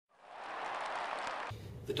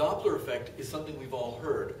The Doppler effect is something we've all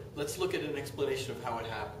heard. Let's look at an explanation of how it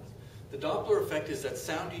happens. The Doppler effect is that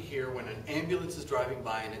sound you hear when an ambulance is driving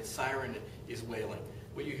by and its siren is wailing.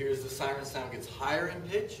 What you hear is the siren sound gets higher in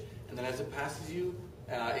pitch, and then as it passes you,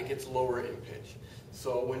 it gets lower in pitch.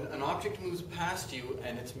 So when an object moves past you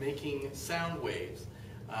and it's making sound waves,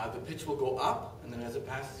 the pitch will go up, and then as it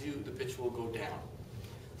passes you, the pitch will go down.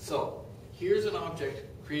 So here's an object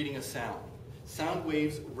creating a sound. Sound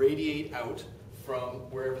waves radiate out from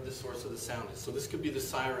wherever the source of the sound is. So this could be the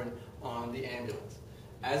siren on the ambulance.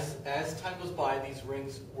 As time goes by, these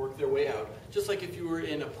rings work their way out. Just like if you were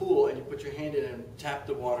in a pool and you put your hand in and tap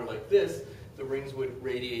the water like this, the rings would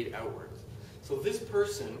radiate outwards. So this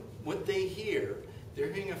person, what they hear,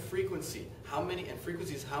 they're hearing a frequency. And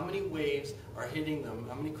frequency is how many waves are hitting them,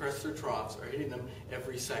 how many crests or troughs are hitting them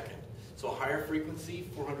every second. So a higher frequency,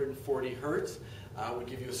 440 hertz, would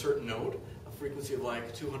give you a certain note. A frequency of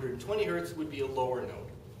like 220 hertz would be a lower note.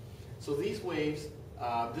 So these waves,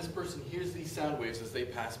 this person hears these sound waves as they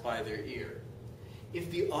pass by their ear.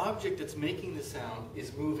 If the object that's making the sound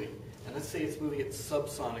is moving, and let's say it's moving at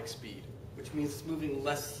subsonic speed, which means it's moving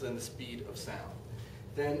less than the speed of sound,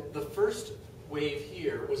 then the first wave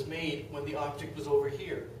here was made when the object was over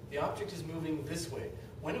here. The object is moving this way.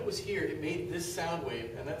 When it was here, it made this sound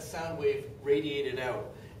wave, and that sound wave radiated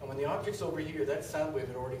out. And when the object's over here, that sound wave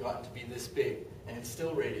had already gotten to be this big, and it's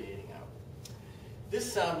still radiating out.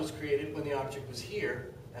 This sound was created when the object was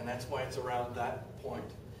here, and that's why it's around that point.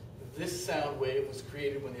 This sound wave was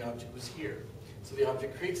created when the object was here. So the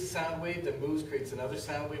object creates a sound wave, then moves, creates another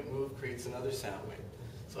sound wave, moves, creates another sound wave.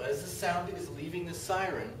 So as the sound is leaving the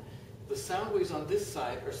siren, the sound waves on this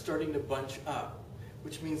side are starting to bunch up,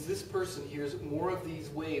 which means this person hears more of these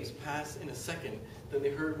waves pass in a second than they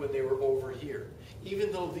heard when they were over here,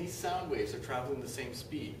 even though these sound waves are traveling the same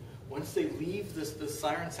speed. Once they leave, the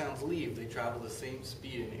siren sounds leave, they travel the same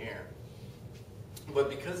speed in air. But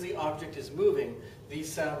because the object is moving,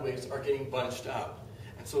 these sound waves are getting bunched up.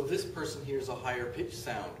 And so this person hears a higher pitched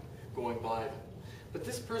sound going by them. But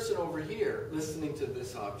this person over here, listening to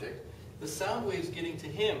this object, the sound waves getting to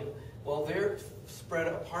him, well, they're spread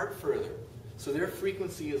apart further. So their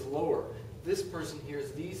frequency is lower. This person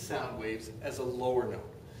hears these sound waves as a lower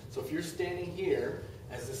note. So if you're standing here,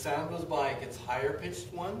 as the sound goes by, it gets higher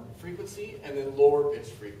pitched one frequency and then lower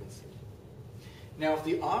pitched frequency. Now, if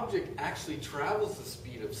the object actually travels the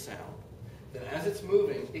speed of sound, then as it's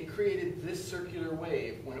moving, it created this circular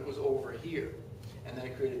wave when it was over here. And then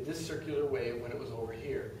it created this circular wave when it was over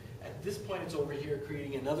here. At this point, it's over here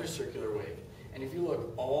creating another circular wave. And if you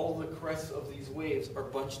look, all the crests of these waves are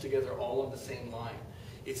bunched together all on the same line.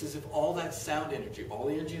 It's as if all that sound energy, all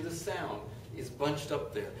the energy of the sound, is bunched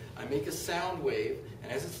up there. I make a sound wave,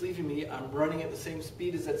 and as it's leaving me, I'm running at the same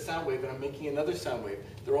speed as that sound wave, and I'm making another sound wave.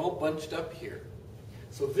 They're all bunched up here.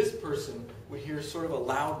 So this person would hear sort of a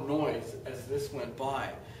loud noise as this went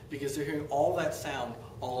by, because they're hearing all that sound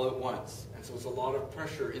all at once. And so it's a lot of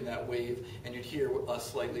pressure in that wave, and you'd hear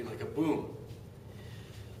slightly like a boom.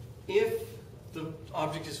 If the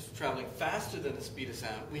object is traveling faster than the speed of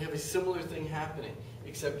sound, we have a similar thing happening,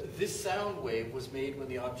 except this sound wave was made when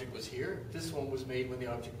the object was here, this one was made when the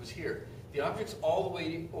object was here. The object's all the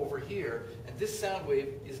way over here, and this sound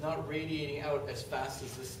wave is not radiating out as fast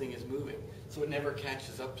as this thing is moving, so it never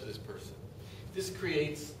catches up to this person. This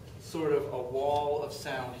creates sort of a wall of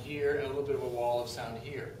sound here and a little bit of a wall of sound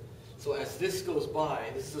here. So as this goes by,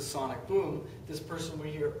 this is a sonic boom, this person will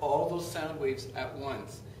hear all those sound waves at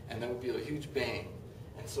once, and that would be a huge bang.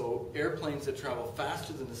 And so airplanes that travel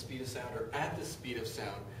faster than the speed of sound or at the speed of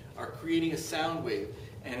sound are creating a sound wave,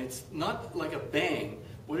 and it's not like a bang.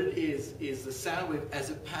 What it is the sound wave, as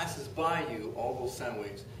it passes by you, all those sound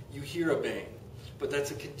waves, you hear a bang. But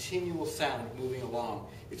that's a continual sound moving along.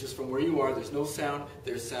 It's just from where you are, there's no sound,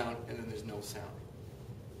 there's sound, and then there's no sound.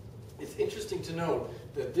 It's interesting to note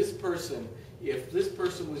that this person, if this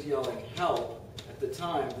person was yelling help at the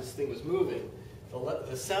time this thing was moving,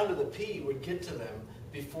 the sound of the P would get to them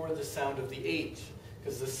before the sound of the H.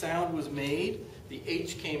 Because the sound was made, the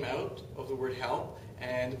H came out of the word help,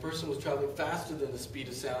 and the person was traveling faster than the speed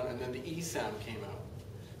of sound, and then the E sound came out.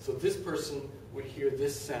 So this person would hear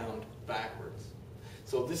this sound backwards.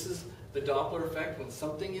 So this is the Doppler effect. When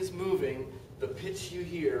something is moving, the pitch you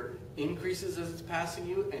hear increases as it's passing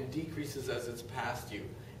you and decreases as it's past you.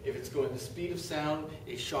 If it's going the speed of sound,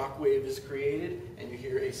 a shock wave is created, and you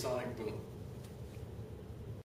hear a sonic boom.